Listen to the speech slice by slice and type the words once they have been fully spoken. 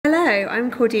Hello,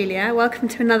 I'm Cordelia. Welcome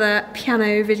to another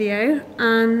piano video,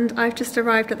 and I've just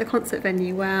arrived at the concert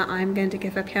venue where I'm going to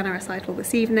give a piano recital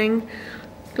this evening.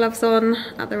 Gloves on,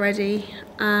 at the ready,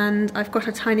 and I've got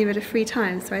a tiny bit of free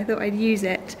time, so I thought I'd use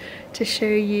it to show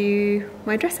you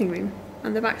my dressing room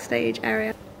and the backstage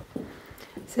area.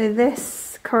 So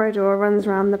this corridor runs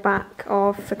around the back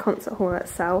of the concert hall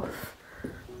itself,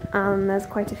 and there's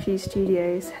quite a few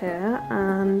studios here,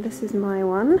 and this is my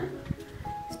one.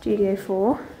 Studio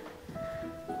 4.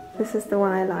 This is the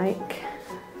one I like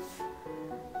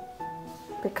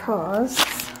because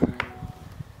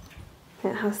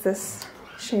it has this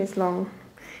chaise longue,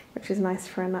 which is nice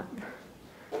for a nap.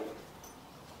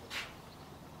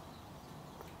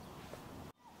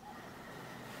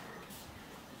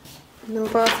 Little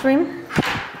bathroom,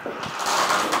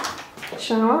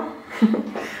 shower,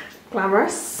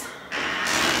 glamorous.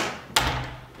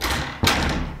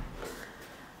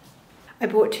 I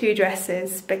bought two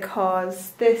dresses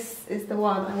because this is the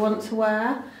one I want to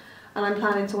wear and I'm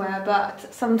planning to wear,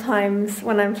 but sometimes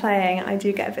when I'm playing I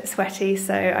do get a bit sweaty,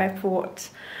 so I've bought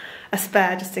a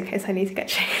spare just in case I need to get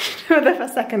changed for the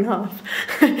second half,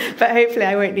 but hopefully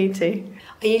I won't need to.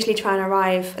 I usually try and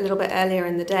arrive a little bit earlier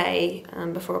in the day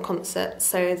before a concert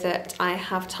so that I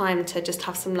have time to just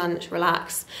have some lunch,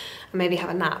 relax, and maybe have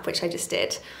a nap, which I just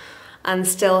did, and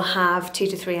still have 2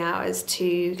 to 3 hours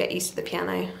to get used to the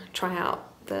piano, try out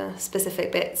the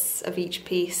specific bits of each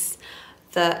piece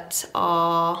that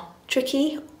are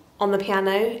tricky on the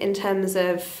piano in terms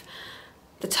of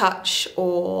the touch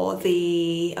or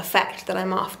the effect that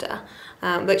I'm after,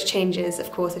 which changes,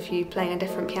 of course, if you play a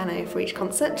different piano for each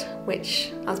concert,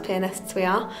 which as pianists we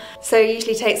are. So it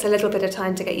usually takes a little bit of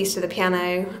time to get used to the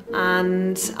piano,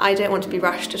 and I don't want to be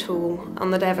rushed at all. On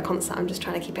the day of a concert, I'm just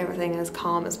trying to keep everything as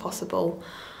calm as possible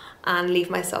and leave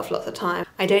myself lots of time.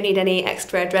 I don't need any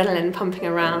extra adrenaline pumping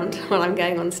around while I'm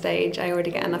going on stage. I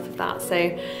already get enough of that.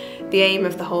 So the aim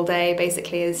of the whole day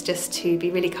basically is just to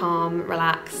be really calm,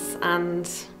 relax, and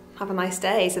have a nice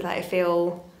day so that I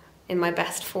feel in my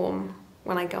best form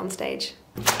when I go on stage.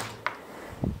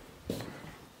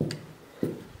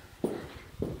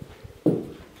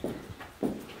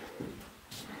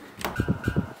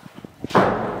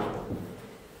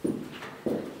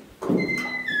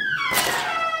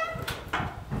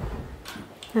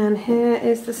 And here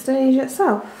is the stage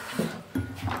itself.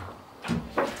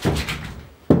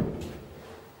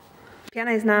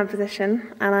 Piano is now in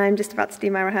position and I'm just about to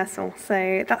do my rehearsal.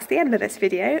 So that's the end of this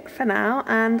video for now,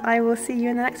 and I will see you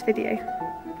in the next video.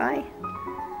 Bye.